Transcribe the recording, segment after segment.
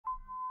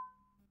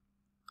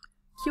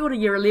Kia ora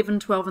Year 11,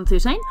 12 and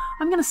 13.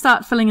 I'm going to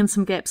start filling in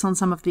some gaps on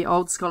some of the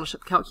old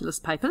scholarship calculus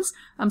papers.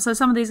 So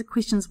some of these are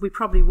questions we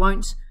probably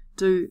won't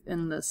do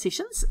in the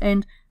sessions,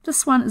 and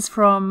this one is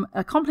from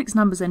a complex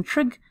numbers and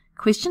trig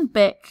question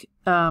back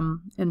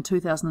in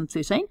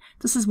 2013.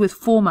 This is with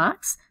 4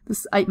 marks.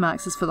 This 8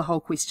 marks is for the whole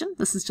question.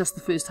 This is just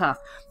the first half.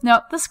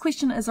 Now this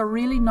question is a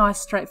really nice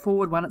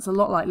straightforward one. It's a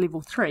lot like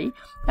level 3.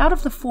 Out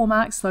of the 4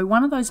 marks though,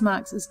 one of those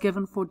marks is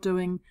given for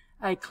doing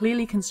a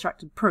clearly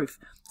constructed proof.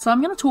 So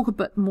I'm going to talk a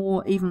bit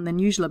more even than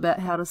usual about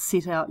how to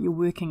set out your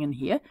working in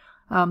here.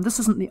 This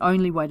isn't the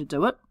only way to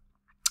do it,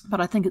 but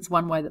I think it's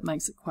one way that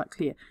makes it quite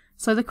clear.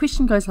 So the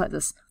question goes like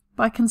this: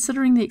 by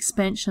considering the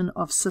expansion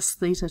of cis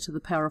theta to the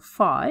power of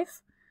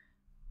 5,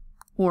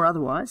 or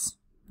otherwise,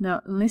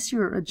 now unless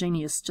you're a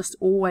genius, just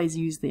always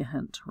use their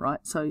hint, right?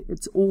 So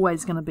it's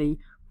always going to be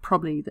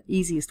probably the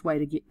easiest way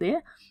to get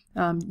there.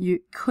 You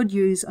could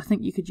use, I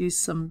think you could use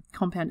some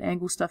compound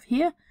angle stuff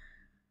here,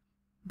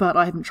 but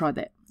I haven't tried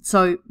that.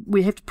 So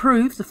we have to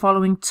prove the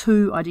following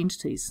 2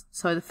 identities.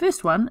 So the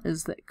first one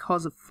is that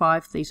cos of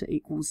 5 theta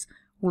equals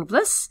all of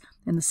this,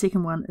 and the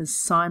second one is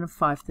sine of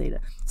 5 theta.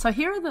 So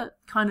here are the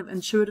kind of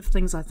intuitive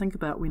things I think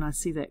about when I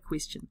see that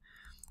question.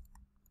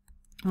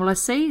 Well, I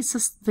see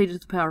cis theta to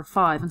the power of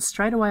 5, and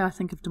straight away I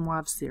think of de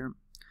Moivre's theorem.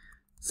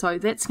 So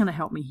that's going to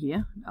help me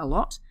here a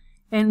lot.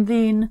 And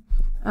then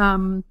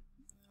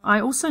I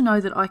also know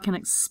that I can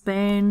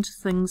expand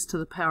things to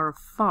the power of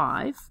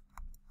 5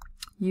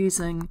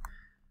 using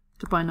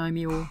the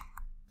binomial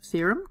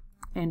theorem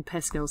and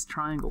Pascal's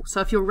triangle.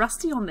 So if you're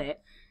rusty on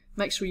that,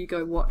 make sure you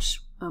go watch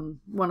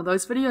one of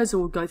those videos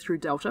or go through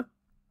delta.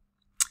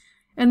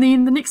 And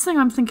then the next thing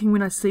I'm thinking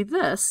when I see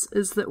this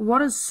is that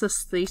what is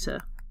cis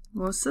theta?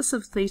 Well, cis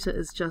of theta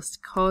is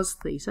just cos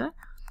theta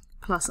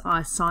plus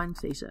I sine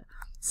theta.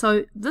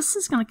 So this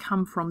is going to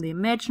come from the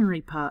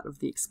imaginary part of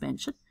the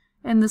expansion,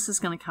 and this is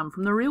going to come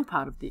from the real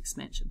part of the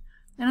expansion.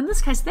 And in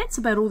this case, that's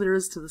about all there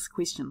is to this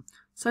question.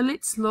 So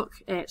let's look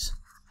at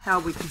how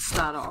we can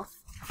start off.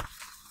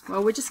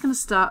 Well, we're just going to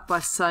start by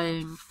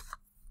saying,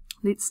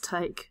 let's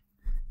take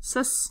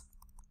cis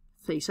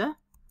theta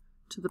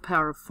to the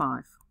power of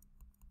 5.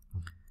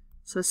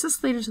 So cis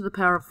theta to the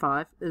power of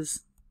 5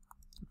 is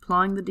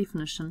applying the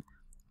definition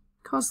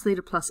cos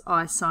theta plus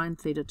I sine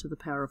theta to the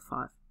power of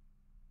 5.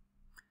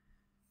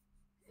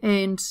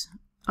 And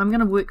I'm going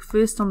to work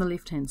first on the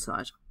left hand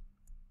side.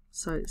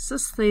 So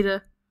cis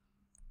theta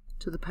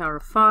to the power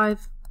of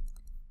 5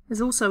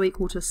 is also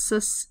equal to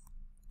cis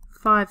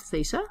 5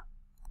 theta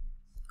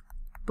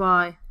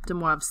by de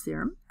Moivre's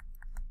theorem.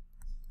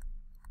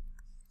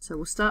 So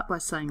we'll start by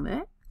saying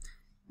that.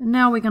 And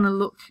now we're going to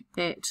look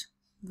at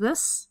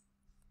this.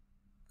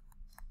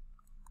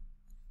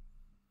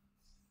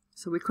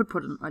 So we could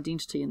put an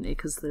identity in there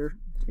because they're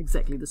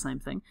exactly the same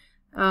thing.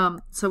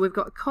 So we've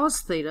got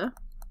cos theta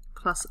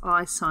plus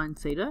I sine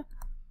theta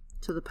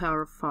to the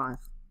power of 5.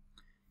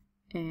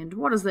 And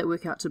what does that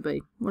work out to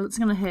be? Well, it's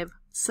going to have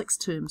 6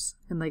 terms,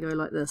 and they go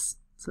like this.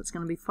 So it's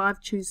going to be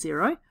 5 choose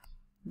 0,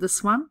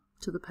 this one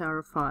to the power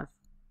of 5.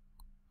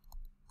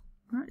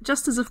 Right,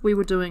 just as if we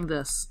were doing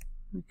this,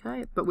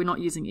 okay, but we're not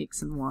using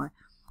x and y.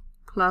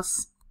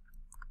 Plus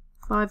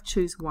 5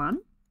 choose 1,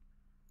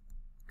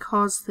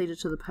 cos theta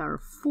to the power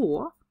of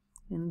 4,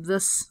 and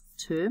this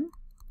term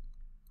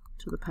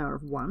to the power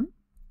of 1.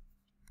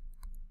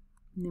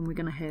 And then we're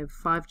going to have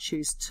 5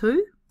 choose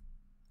 2,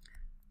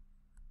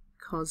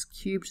 cos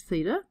cubed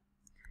theta,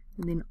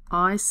 and then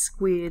I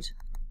squared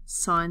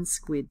sine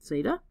squared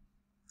theta,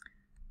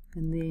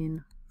 and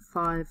then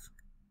 5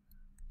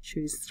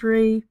 choose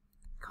 3,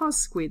 cos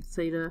squared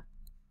theta,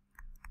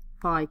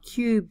 I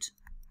cubed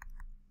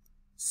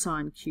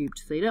sine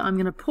cubed theta. I'm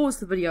going to pause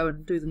the video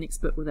and do the next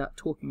bit without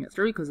talking it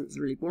through because it's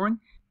really boring.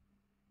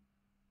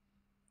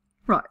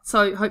 Right,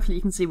 so hopefully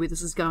you can see where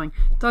this is going.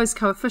 Those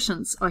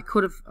coefficients I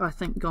could have, I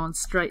think, gone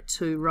straight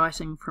to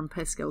writing from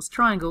Pascal's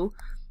triangle.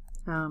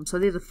 So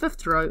they're the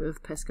 5th row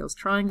of Pascal's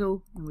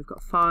triangle, and we've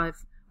got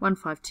 5, 1,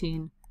 5,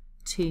 10,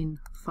 10,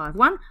 5,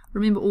 1.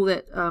 Remember all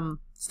that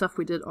stuff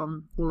we did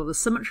on all of the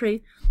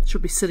symmetry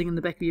should be sitting in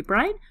the back of your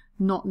brain,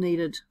 not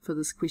needed for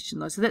this question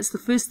though. So that's the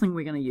first thing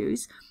we're going to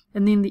use.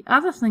 And then the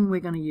other thing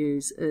we're going to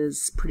use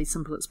is pretty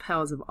simple, it's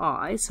powers of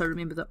I. So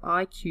remember that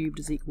I cubed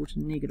is equal to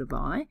negative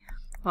I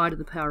to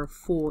the power of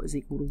 4 is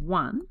equal to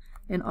 1,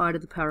 and I to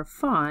the power of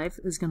 5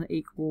 is going to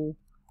equal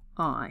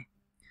I.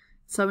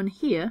 So in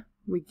here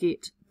we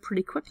get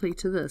pretty quickly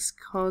to this,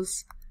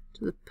 cos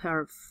to the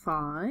power of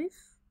 5,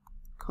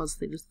 cos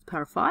theta to the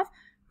power of 5,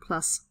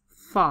 plus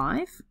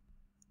 5.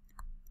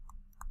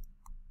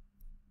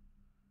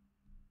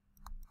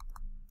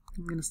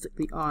 I'm going to stick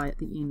the I at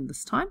the end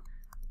this time,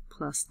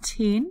 plus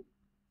 10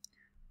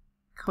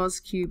 cos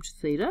cubed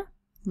theta.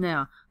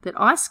 Now, that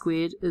I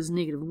squared is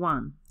negative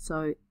 1,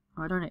 so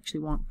I don't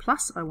actually want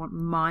plus, I want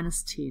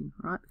minus 10,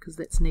 right, because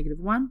that's negative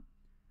 1.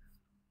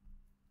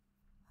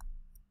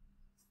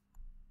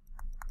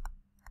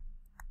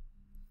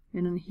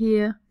 And in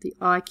here, the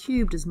I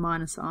cubed is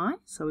minus I,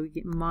 so we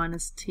get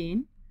minus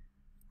 10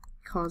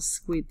 cos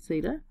squared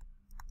theta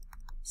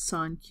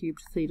sine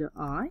cubed theta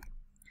I.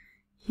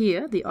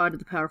 here, the I to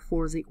the power of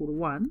 4 is equal to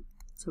 1.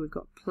 So we've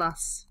got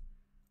plus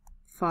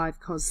 5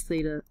 cos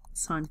theta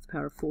sine to the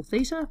power of 4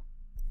 theta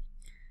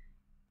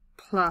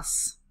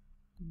plus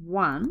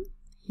 1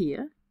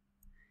 here.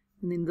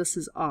 And then this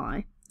is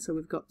I. So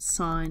we've got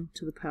sine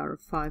to the power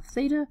of 5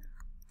 theta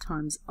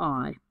times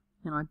I.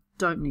 And I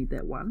don't need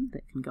that 1.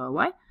 That can go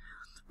away.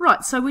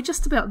 Right, so we're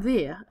just about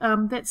there.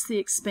 That's the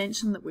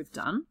expansion that we've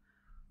done.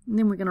 And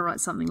then we're going to write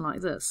something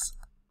like this.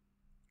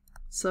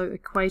 So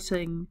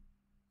equating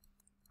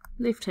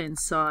left-hand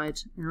side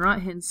and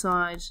right-hand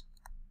side.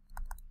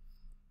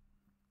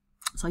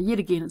 So yet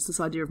again, it's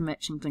this idea of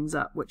matching things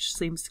up, which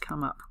seems to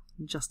come up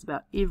in just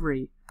about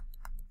every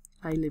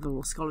A-level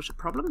or scholarship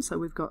problem. So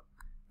we've got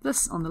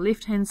this on the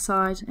left-hand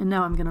side, and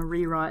now I'm going to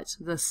rewrite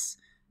this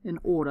in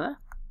order.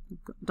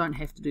 Don't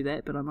have to do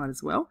that, but I might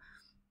as well.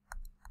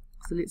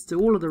 So let's do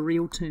all of the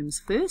real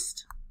terms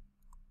first.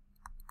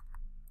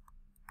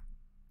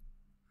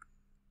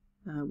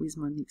 Where's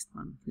my next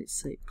one? Let's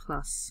see,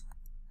 plus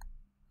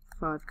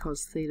 5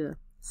 cos theta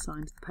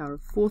sine to the power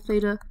of 4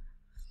 theta,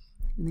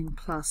 and then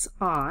plus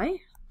I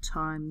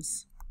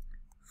times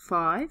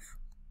 5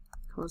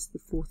 cos the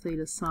 4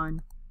 theta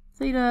sine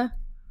theta,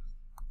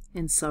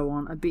 and so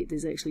on. I bet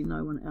there's actually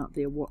no one out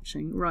there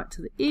watching right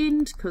to the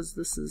end, because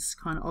this is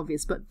kind of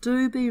obvious, but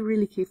do be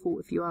really careful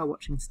if you are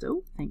watching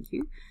still, thank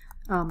you,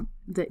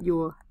 that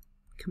your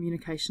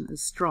communication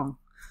is strong.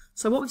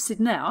 So what we've said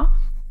now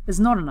is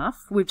not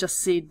enough. We've just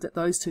said that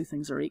those two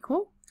things are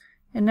equal,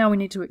 and now we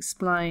need to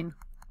explain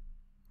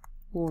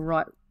or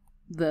write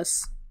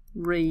this.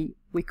 We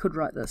could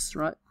write this,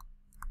 right?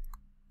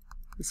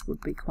 This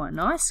would be quite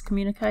nice,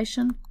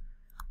 communication.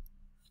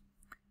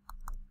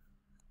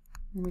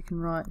 And we can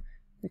write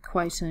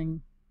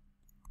equating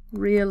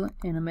real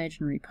and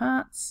imaginary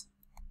parts.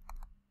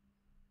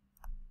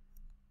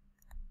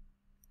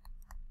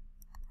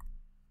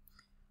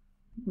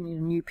 We need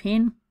a new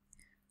pen.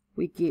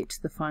 We get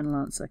the final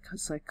answer.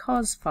 So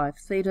cos 5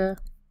 theta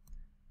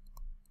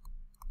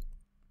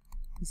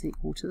is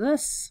equal to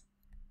this.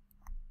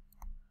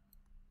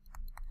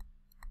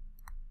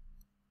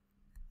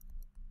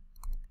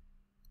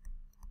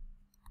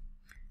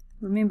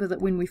 Remember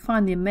that when we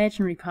find the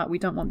imaginary part, we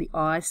don't want the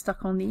I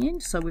stuck on the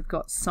end, so we've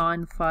got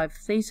sine 5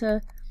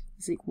 theta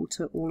is equal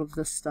to all of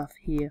this stuff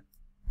here.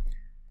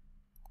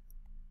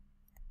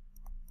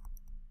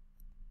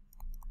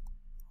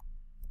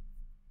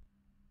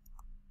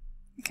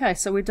 Okay,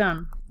 so we're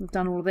done. We've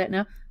done all of that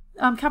now.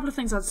 A couple of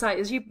things I'd say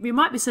is you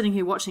might be sitting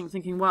here watching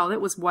thinking, wow, that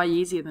was way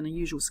easier than a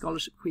usual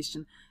scholarship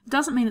question. It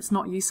doesn't mean it's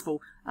not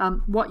useful.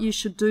 What you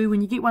should do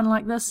when you get one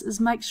like this is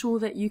make sure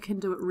that you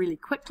can do it really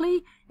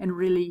quickly and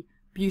really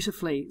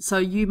beautifully. So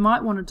you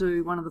might want to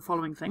do one of the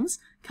following things.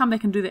 Come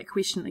back and do that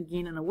question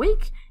again in a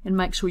week and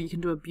make sure you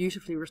can do a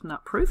beautifully written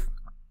up proof.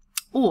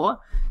 Or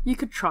you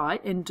could try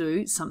and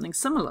do something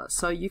similar.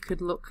 So you could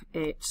look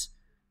at,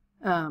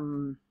 what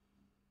am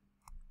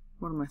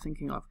I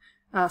thinking of?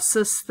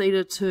 Cis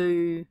theta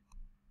to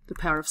the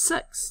power of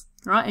 6,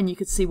 right? And you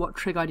could see what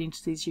trig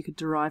identities you could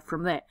derive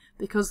from that,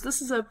 because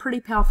this is a pretty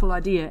powerful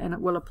idea and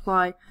it will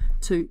apply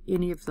to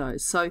any of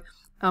those. So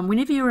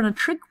whenever you're in a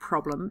trig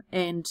problem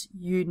and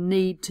you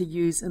need to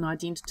use an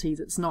identity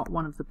that's not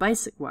one of the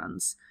basic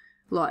ones,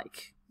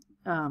 like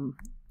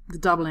the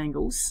double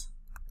angles,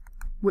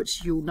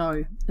 which you'll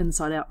know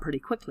inside out pretty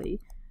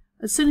quickly,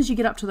 as soon as you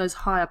get up to those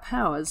higher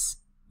powers,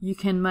 you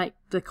can make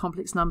the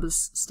complex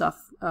numbers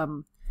stuff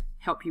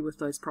help you with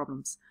those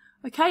problems.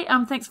 Okay,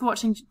 thanks for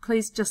watching.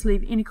 Please just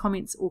leave any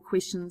comments or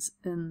questions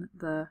in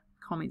the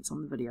comments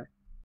on the video.